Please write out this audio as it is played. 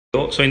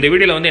So இந்த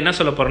வீடியோவில் வந்து என்ன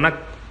சொல்ல போகிறேன்னா,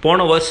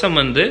 போன வருஷம்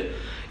வந்து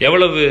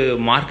எவ்வளவு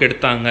மார்க்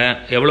எடுத்தாங்க,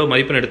 எவ்வளவு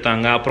மதிப்பெண்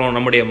எடுத்தாங்க, அப்புறம்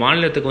நம்முடைய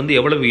மாநிலத்துக்கு வந்து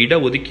எவ்வளவு இட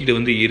ஒதுக்கீடு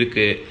வந்து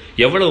இருக்குது,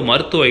 எவ்வளவு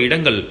மருத்துவ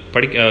இடங்கள்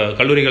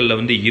கல்லூரிகளில்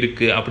வந்து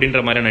இருக்குது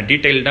அப்படின்ற மாதிரியான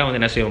டீட்டெயில்டாக வந்து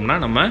என்ன செய்வோம்னா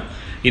நம்ம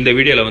இந்த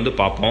வீடியோவில் வந்து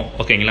பார்ப்போம்.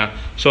 ஓகேங்களா?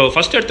 ஸோ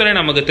ஃபஸ்ட் எடுத்தோடனே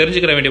நமக்கு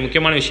தெரிஞ்சுக்கிற வேண்டிய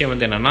முக்கியமான விஷயம்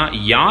வந்து என்னென்னா,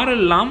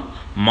 யாரெல்லாம்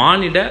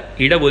மாநில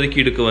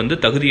இடஒதுக்கீடுக்கு வந்து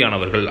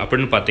தகுதியானவர்கள்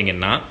அப்படின்னு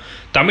பார்த்தீங்கன்னா,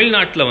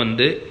 தமிழ்நாட்டில்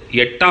வந்து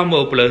 8ஆம்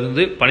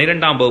வகுப்புலேருந்து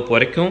 12ஆம் வகுப்பு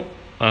வரைக்கும்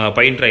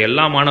பயின்ற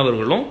எல்லா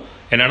மாணவர்களும்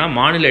என்னன்னா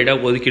மாநில இட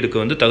ஒதுக்கீடுக்கு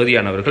வந்து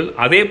தகுதியானவர்கள்.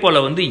 அதே போல்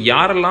வந்து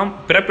யாரெல்லாம்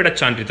பிறப்பிடச்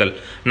சான்றிதழ்,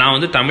 நான்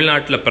வந்து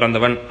தமிழ்நாட்டில்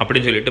பிறந்தவன்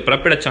அப்படின்னு சொல்லிட்டு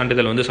பிறப்பிடச்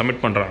சான்றிதழ் வந்து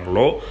சப்மிட்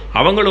பண்ணுறாங்களோ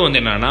அவங்களும் வந்து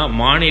என்னன்னா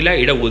மாநில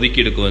இட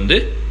ஒதுக்கீடுக்கு வந்து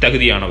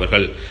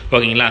தகுதியானவர்கள்.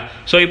 ஓகேங்களா?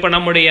 ஸோ இப்போ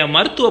நம்முடைய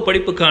மருத்துவ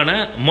படிப்புக்கான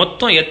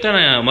மொத்தம்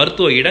எத்தனை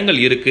மருத்துவ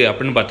இடங்கள் இருக்குது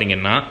அப்படின்னு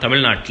பார்த்தீங்கன்னா,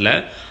 தமிழ்நாட்டில்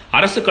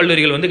அரசு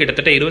கல்லூரிகள் வந்து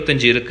கிட்டத்தட்ட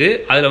 25 இருக்குது.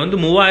 அதில் வந்து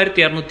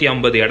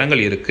 3250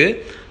 இடங்கள்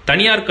இருக்குது.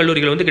 தனியார்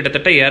கல்லூரிகள் வந்து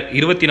கிட்டத்தட்ட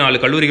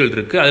 24 கல்லூரிகள்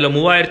இருக்குது. அதில்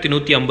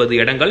 3150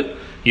 இடங்கள்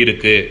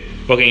இருக்குது.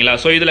 ஓகேங்களா?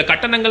 ஸோ இதில்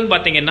கட்டணங்கள்னு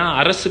பார்த்தீங்கன்னா,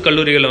 அரசு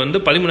கல்லூரிகளில்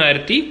வந்து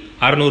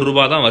 13,600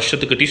 ரூபா தான்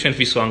வருஷத்துக்கு டியூஷன்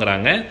ஃபீஸ்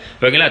வாங்குறாங்க.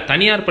 ஓகேங்களா?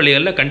 தனியார்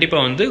பள்ளிகளில்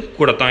கண்டிப்பாக வந்து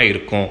கூட தான்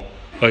இருக்கும்.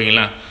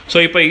 ஓகேங்களா? ஸோ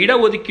இப்போ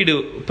இடஒதுக்கீடு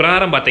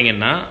பிரகாரம்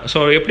பார்த்தீங்கன்னா, ஸோ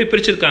எப்படி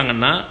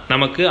பிரிச்சிருக்காங்கன்னா,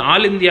 நமக்கு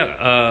ஆல் இந்தியா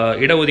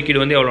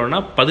இடஒதுக்கீடு வந்து எவ்வளோன்னா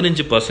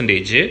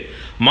 15%,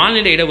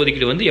 மாநில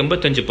இடஒதுக்கீடு வந்து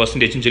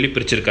 85% சொல்லி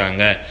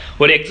பிரிச்சிருக்காங்க.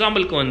 ஒரு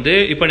எக்ஸாம்பிளுக்கு வந்து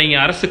இப்போ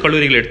நீங்கள் அரசு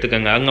கல்லூரிகள்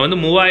எடுத்துக்கோங்க. அங்கே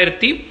வந்து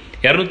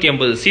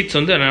 3250 சீட்ஸ்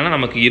வந்து என்னென்னா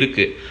நமக்கு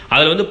இருக்குது.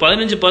 அதில் வந்து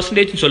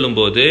 15%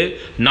 சொல்லும்போது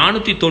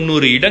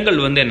 490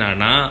 இடங்கள் வந்து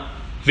என்னன்னா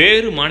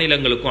வேறு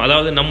மாநிலங்களுக்கும்,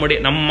 அதாவது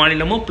நம்ம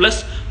மாநிலமும் ப்ளஸ்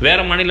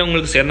வேறு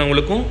மாநிலங்களுக்கு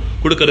சேர்ந்தவங்களுக்கும்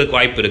கொடுக்கறதுக்கு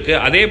வாய்ப்பு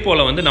இருக்குது. அதே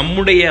போல் வந்து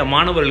நம்முடைய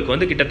மாணவர்களுக்கு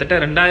வந்து கிட்டத்தட்ட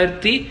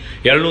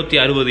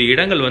 2760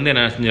 இடங்கள் வந்து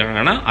என்ன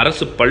செஞ்சாங்கன்னா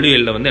அரசு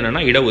பள்ளிகளில் வந்து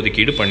என்னென்னா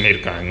இடஒதுக்கீடு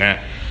பண்ணியிருக்காங்க.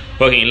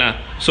 ஓகேங்களா?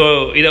 ஸோ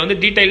இதை வந்து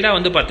டீட்டெயில்டாக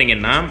வந்து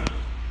பார்த்தீங்கன்னா,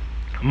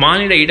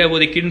 மாநில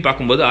இடஒதுக்கீடுன்னு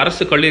பார்க்கும்போது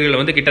அரசு கல்லூரிகளில்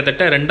வந்து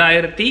கிட்டத்தட்ட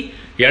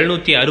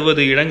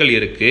 2760 இடங்கள்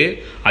இருக்குது.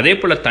 அதே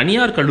போல்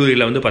தனியார்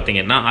கல்லூரியில் வந்து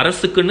பார்த்தீங்கன்னா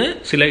அரசுக்குன்னு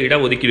சில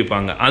இடஒதுக்கீடு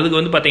இருப்பாங்க. அதுக்கு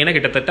வந்து பார்த்தீங்கன்னா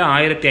கிட்டத்தட்ட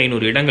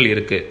 1500 இடங்கள்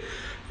இருக்குது.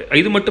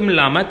 இது மட்டும்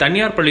இல்லாமல்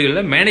தனியார்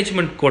பள்ளிகளில்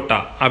மேனேஜ்மெண்ட் கோட்டா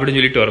அப்படின்னு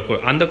சொல்லிட்டு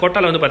இருக்கும். அந்த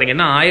கோட்டாவில் வந்து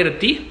பார்த்தீங்கன்னா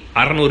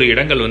 1600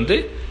 இடங்கள் வந்து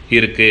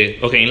இருக்குது.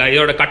 ஓகேங்களா?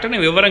 இதோட கட்டண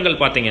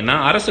விவரங்கள் பார்த்தீங்கன்னா,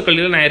 அரசு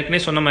கல்லூரியில் நான்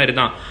ஏற்கனவே சொன்ன மாதிரி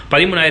தான்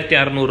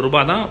 13,600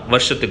 ரூபா தான்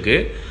வருஷத்துக்கு.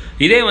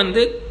 இதே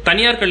வந்து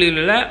தனியார்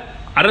கல்லூரியில்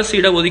அரசு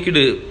இட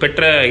ஒதுக்கீடு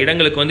பெற்ற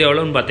இடங்களுக்கு வந்து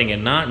எவ்வளோன்னு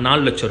பார்த்தீங்கன்னா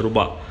 4 லட்சம்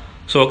ரூபாய்.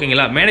 ஸோ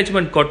ஓகேங்களா?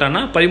 மேனேஜ்மெண்ட்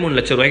கோட்டானா 13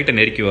 லட்சம் ரூபாய்கிட்ட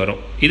நெருக்கி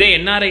வரும். இதே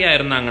என்ஆர்ஐயாக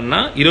இருந்தாங்கன்னா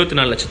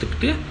 24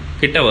 லட்சத்துக்கு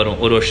கிட்ட வரும்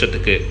ஒரு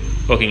வருஷத்துக்கு.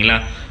 ஓகேங்களா?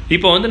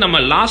 இப்போ வந்து நம்ம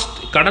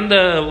கடந்த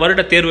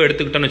வருட தேர்வு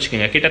எடுத்துக்கிட்டோன்னு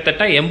வச்சுக்கோங்க,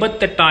 கிட்டத்தட்ட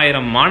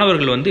 88,000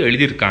 மாணவர்கள் வந்து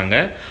எழுதியிருக்காங்க.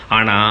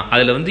 ஆனால்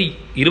அதில் வந்து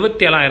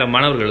 27,000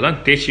 மாணவர்கள் தான்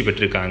தேர்ச்சி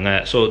பெற்றிருக்காங்க.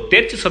 ஸோ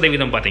தேர்ச்சி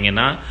சதவீதம்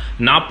பார்த்தீங்கன்னா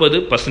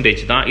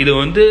 40% தான். இது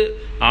வந்து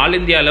ஆல்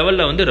இந்தியா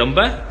லெவலில் வந்து ரொம்ப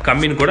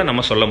கம்மின்னு கூட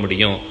நம்ம சொல்ல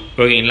முடியும்.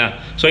 ஓகேங்களா?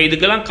 ஸோ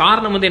இதுக்கெல்லாம்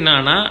காரணம் வந்து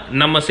என்னன்னா,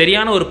 நம்ம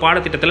சரியான ஒரு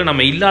பாடத்திட்டத்தில்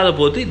நம்ம இல்லாத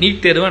போது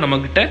நீட் தேர்வை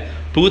நம்மக்கிட்ட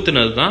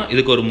புகுத்துனது தான்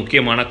இதுக்கு ஒரு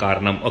முக்கியமான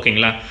காரணம்.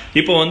 ஓகேங்களா?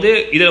 இப்போ வந்து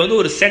இதில் வந்து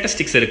ஒரு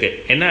ஸ்டாட்டிஸ்டிக்ஸ் இருக்குது.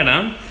 என்னன்னா,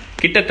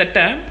 கிட்டத்தட்ட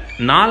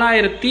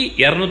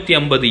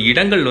 4250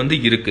 இடங்கள் வந்து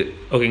இருக்குது.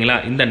 ஓகேங்களா?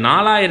 இந்த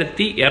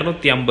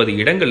 4250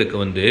 இடங்களுக்கு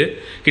வந்து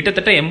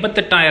கிட்டத்தட்ட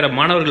 88,000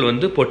 மாணவர்கள்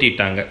வந்து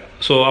போட்டிட்டாங்க.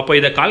 ஸோ அப்போ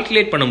இதை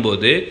கால்குலேட்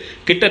பண்ணும்போது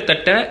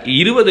கிட்டத்தட்ட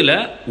 20ல்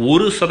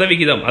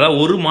 1%, அதாவது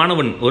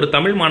ஒரு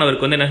தமிழ்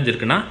மாணவருக்கு வந்து என்ன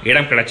செஞ்சிருக்குன்னா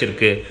இடம்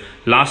கிடைச்சிருக்கு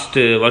லாஸ்ட்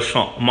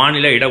வருஷம்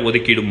மாநில இட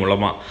ஒதுக்கீடு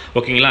மூலமாக.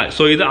 ஓகேங்களா?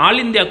 ஸோ இது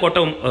ஆல் இந்தியா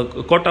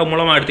கோட்டா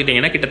மூலமாக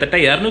எடுத்துக்கிட்டிங்கன்னா கிட்டத்தட்ட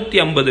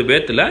 250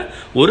 பேர்த்தில்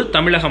ஒரு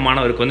தமிழக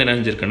மாணவருக்கு வந்து என்ன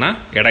செஞ்சிருக்குன்னா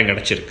இடம்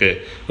கிடைச்சிருக்கு.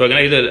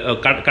 ஓகேங்களா? இது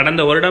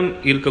கடந்த வருடம்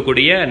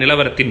இருக்கக்கூடிய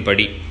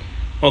நிலவரத்தின்படி.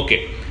 ஓகே,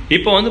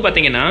 இப்போ வந்து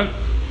பார்த்தீங்கன்னா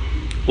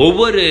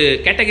ஒவ்வொரு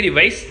கேட்டகரி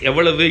வைஸ்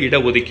எவ்வளவு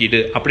இடஒதுக்கீடு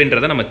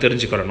அப்படின்றத நம்ம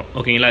தெரிஞ்சுக்கிறணும்.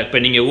 ஓகேங்களா? இப்போ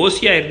நீங்கள்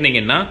ஓசியாக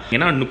இருந்தீங்கன்னா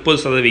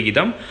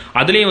 30%,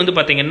 அதுலேயும் வந்து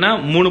பார்த்தீங்கன்னா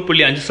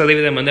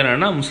 3.5% வந்து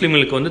என்னென்னா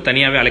முஸ்லீம்களுக்கு வந்து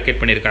தனியாகவே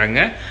அலோகேட் பண்ணியிருக்காங்க.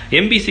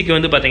 எம்பிசிக்கு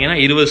வந்து பார்த்தீங்கன்னா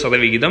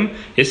 20%,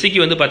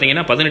 எஸ்சிக்கு வந்து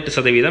பார்த்தீங்கன்னா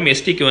 18%,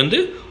 எஸ்டிக்கு வந்து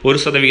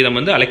 1%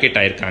 வந்து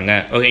அலோகேட் ஆயிருக்காங்க.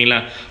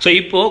 ஓகேங்களா? ஸோ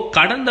இப்போது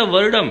கடந்த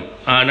வருடம்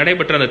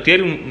நடைபெற்ற அந்த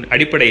தேர்வு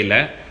அடிப்படையில்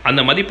அந்த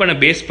மதிப்பெண்ணை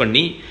பேஸ்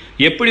பண்ணி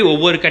எப்படி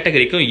ஒவ்வொரு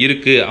கேட்டகரிக்கும்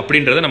இருக்குது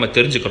அப்படின்றத நம்ம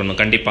தெரிஞ்சுக்கிறணும்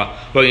கண்டிப்பாக.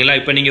 ஓகேங்களா?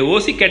 இப்போ நீங்கள்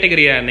ஓசி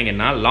கேட்டகரியாக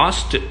இருந்தீங்கன்னா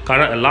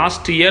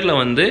லாஸ்ட் இயரில்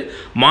வந்து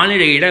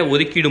மாநில இட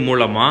ஒதுக்கீடு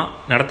மூலமாக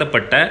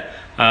நடத்தப்பட்ட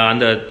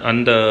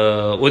அந்த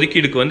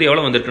ஒதுக்கீடுக்கு வந்து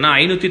எவ்வளோ வந்திருக்குன்னா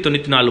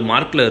 594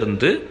 மார்க்கில்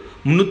இருந்து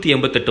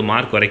 388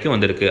 மார்க் வரைக்கும்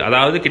வந்திருக்கு.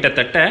 அதாவது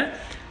கிட்டத்தட்ட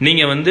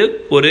நீங்கள் வந்து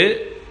ஒரு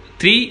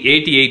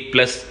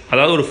 388+,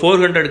 அதாவது ஒரு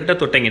 400 கிட்ட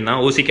தொட்டிங்கன்னா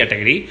ஓசி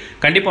கேட்டகரி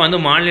கண்டிப்பாக வந்து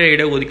மாநில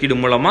இட ஒதுக்கீடு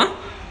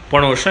மூலமாக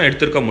போன வருஷம்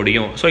எடுத்துருக்க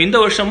முடியும். ஸோ இந்த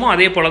வருஷமும்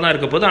அதே போல் தான்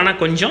இருக்க போது, ஆனால்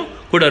கொஞ்சம்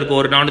கூட இருக்கும்,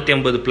 ஒரு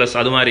 450+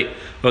 அது மாதிரி.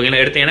 ஓகேங்களா?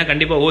 எடுத்தீங்கன்னா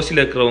கண்டிப்பாக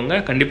ஓசியில் இருக்கிறவங்க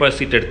கண்டிப்பாக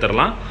சீட்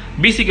எடுத்துடலாம்.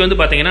 பிசிக்கு வந்து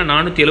பார்த்தீங்கன்னா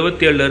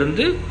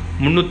 477லேருந்து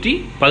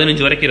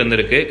 315 வரைக்கும்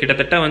இருந்திருக்கு.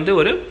 கிட்டத்தட்ட வந்து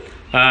ஒரு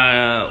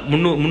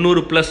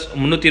 300+,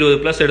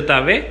 320+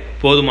 எடுத்தாவே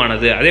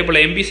போதுமானது. அதே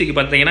போல் எம்பிசிக்கு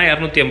பார்த்தீங்கன்னா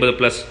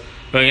 250+,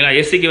 ஓகேங்களா.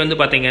 எஸ்சிக்கு வந்து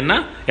பார்த்தீங்கன்னா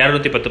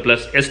 210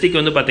 ப்ளஸ், எஸ்டிக்கு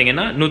வந்து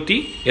பார்த்தீங்கன்னா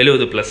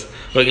 170 ப்ளஸ்.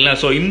 ஓகேங்களா.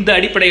 ஸோ இந்த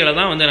அடிப்படையில்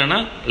தான் வந்து என்னென்னா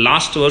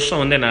லாஸ்ட்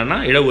வருஷம் வந்து என்னென்னா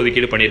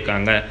இடஒதுக்கீடு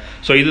பண்ணியிருக்காங்க.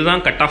 ஸோ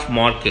இதுதான் கட் ஆஃப்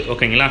மார்க்.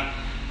 ஓகேங்களா.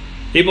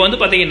 இப்போ வந்து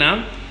பார்த்தீங்கன்னா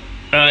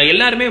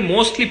எல்லாருமே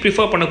மோஸ்ட்லி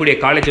ப்ரிஃபர் பண்ணக்கூடிய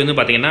காலேஜ் வந்து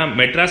பார்த்தீங்கன்னா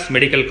மெட்ராஸ்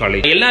மெடிக்கல்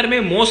காலேஜ். எல்லாருமே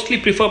மோஸ்ட்லி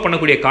ப்ரிஃபர்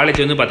பண்ணக்கூடிய காலேஜ்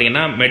வந்து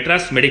பார்த்தீங்கன்னா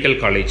மெட்ராஸ் மெடிக்கல்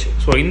காலேஜ்.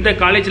 ஸோ இந்த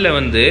காலேஜில்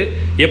வந்து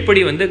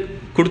எப்படி வந்து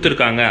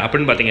கொடுத்துருக்காங்க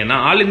அப்படின்னு பார்த்தீங்கன்னா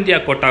ஆல் இந்தியா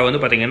கோட்டா வந்து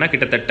பார்த்தீங்கன்னா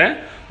கிட்டத்தட்ட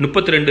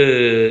 32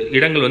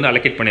 இடங்கள் வந்து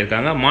அலோகேட்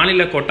பண்ணியிருக்காங்க.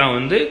 மாநில கோட்டா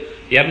வந்து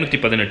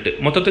 218,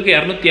 மொத்தத்துக்கு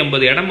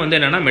 250 இடம் வந்து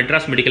என்னென்னா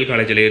மெட்ராஸ் மெடிக்கல்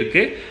காலேஜில்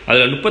இருக்குது.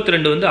 அதில்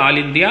 32 வந்து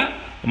ஆல் இந்தியா,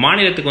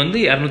 மாநிலத்துக்கு வந்து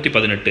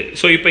 218.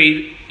 ஸோ இப்போ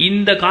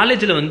இந்த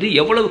காலேஜில் வந்து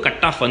எவ்வளவு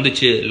கட் ஆஃப்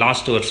வந்துச்சு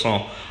லாஸ்ட்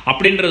வருஷம்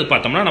அப்படின்றது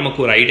பார்த்தோம்னா நமக்கு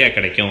ஒரு ஐடியா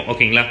கிடைக்கும்.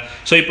 ஓகேங்களா.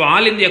 ஸோ இப்போ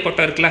ஆல் இந்தியா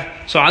கோட்டா இருக்குல்ல,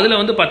 ஸோ அதில்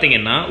வந்து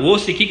பார்த்தீங்கன்னா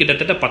ஓசிக்கு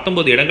கிட்டத்தட்ட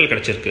 19 இடங்கள்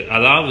கிடச்சிருக்கு.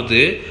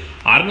 அதாவது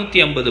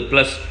 650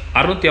 ப்ளஸ்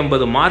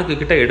 650 மார்க்கு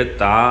கிட்ட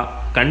எடுத்தால்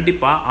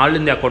கண்டிப்பாக ஆல்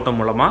இந்தியா கோட்டா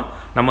மூலமாக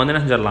நம்ம வந்து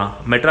என்ன செஞ்சிடலாம்,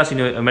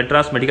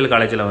 மெட்ராஸ் மெடிக்கல்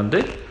காலேஜில் வந்து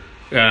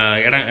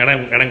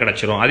இடம்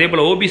கிடச்சிரும். அதே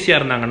போல் ஓபிசியாக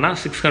இருந்தாங்கன்னா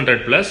 600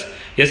 ப்ளஸ்,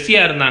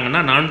 எஸ்சியாக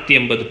இருந்தாங்கன்னா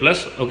 480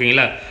 ப்ளஸ்.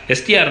 ஓகேங்களா.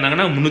 எஸ்டியாக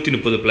இருந்தாங்கன்னா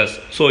 330 ப்ளஸ்.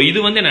 ஸோ இது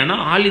வந்து என்னென்னா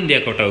ஆல் இந்தியா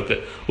கோட்டாவுக்கு.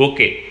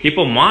 ஓகே,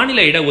 இப்போ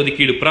மாநில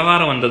இடஒதுக்கீடு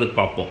பிரகாரம்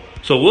வந்ததுக்கு பார்ப்போம்.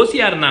 ஸோ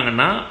ஓசியாக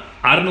இருந்தாங்கன்னா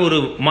 600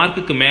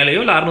 மார்க்குக்கு மேலேயோ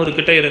இல்லை 600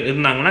 கிட்ட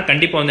இருந்தாங்கன்னா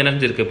கண்டிப்பாக வந்து என்ன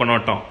செஞ்சிருக்கு,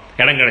 பண்ணோட்டம்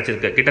இடம்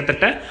கிடச்சிருக்கு.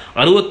 கிட்டத்தட்ட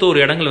 61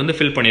 இடங்கள் வந்து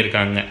ஃபில்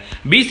பண்ணியிருக்காங்க.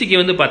 பிசிக்கு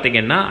வந்து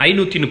பார்த்தீங்கன்னா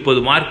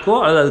 530 மார்க்கோ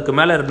அது அதுக்கு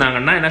மேலே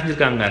இருந்தாங்கன்னா என்ன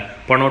செஞ்சிருக்காங்க,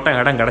 பண்ணோட்டம்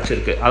இடம்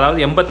கிடச்சிருக்கு.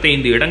 அதாவது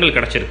 85 இடங்கள்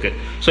கிடச்சிருக்கு.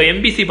 ஸோ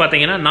எம்பிசி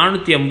பார்த்தீங்கன்னா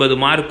 480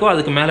 மார்க்கோ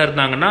அதுக்கு மேலே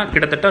இருந்தாங்கன்னா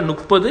கிட்டத்தட்ட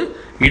 30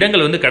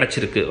 இடங்கள் வந்து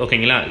கிடச்சிருக்கு.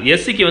 ஓகேங்களா.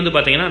 எஸ்சிக்கு வந்து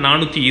பார்த்தீங்கன்னா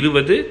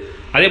 420,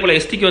 அதே போல்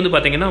எஸ்டிக்கு வந்து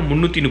பார்த்தீங்கன்னா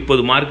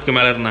 330 மார்க்குக்கு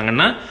மேலே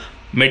இருந்தாங்கன்னா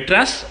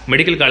மெட்ராஸ்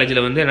மெடிக்கல் காலேஜில்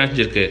வந்து என்ன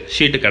செஞ்சிருக்கு,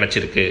 ஷீட்டு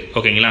கிடச்சிருக்கு.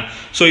 ஓகேங்களா.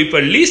 ஸோ இப்போ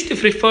லீஸ்ட்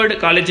ப்ரிஃபர்டு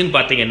காலேஜ்னு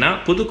பார்த்தீங்கன்னா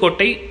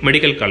புதுக்கோட்டை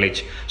மெடிக்கல்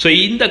காலேஜ். ஸோ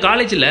இந்த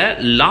காலேஜில்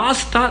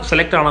லாஸ்ட்டாக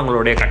செலக்ட்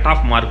ஆனவங்களுடைய கட்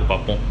ஆஃப் மார்க்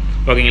பார்ப்போம்.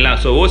 ஓகேங்களா.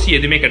 ஸோ ஓசி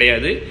எதுவுமே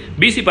கிடையாது.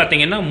 பிசி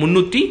பார்த்தீங்கன்னா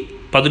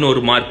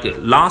 311 மார்க்கு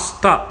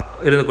லாஸ்ட்டாக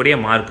இருக்கக்கூடிய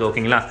மார்க்.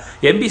 ஓகேங்களா.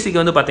 எம்பிசிக்கு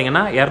வந்து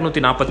பார்த்தீங்கன்னா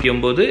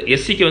 249,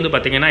 எஸ்சிக்கு வந்து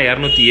பார்த்தீங்கன்னா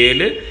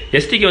 207,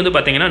 எஸ்டிக்கு வந்து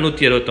பார்த்தீங்கன்னா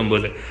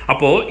 129.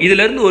 அப்போது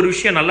இதிலேருந்து ஒரு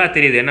விஷயம் நல்லா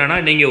தெரியுது என்னன்னா,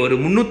 நீங்கள் ஒரு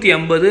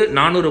 350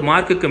 400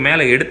 மார்க்குக்கு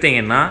மேலே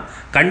எடுத்தீங்கன்னா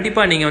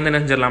கண்டிப்பாக நீங்கள் வந்து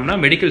என்ன செஞ்சிடலாம்னா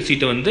மெடிக்கல்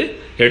சீட்டை வந்து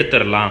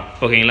எடுத்துடலாம்.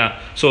 ஓகேங்களா.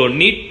 ஸோ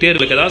நீட்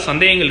தேர்வுக்கு ஏதாவது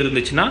சந்தேகங்கள்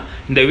இருந்துச்சுன்னா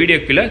இந்த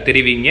வீடியோக்குள்ளே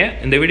தெரிவிங்க.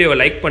 இந்த வீடியோவை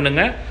லைக்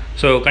பண்ணுங்கள்.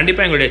 ஸோ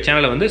கண்டிப்பாக எங்களுடைய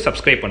சேனலை வந்து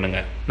சப்ஸ்கிரைப்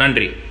பண்ணுங்கள்.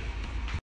 நன்றி.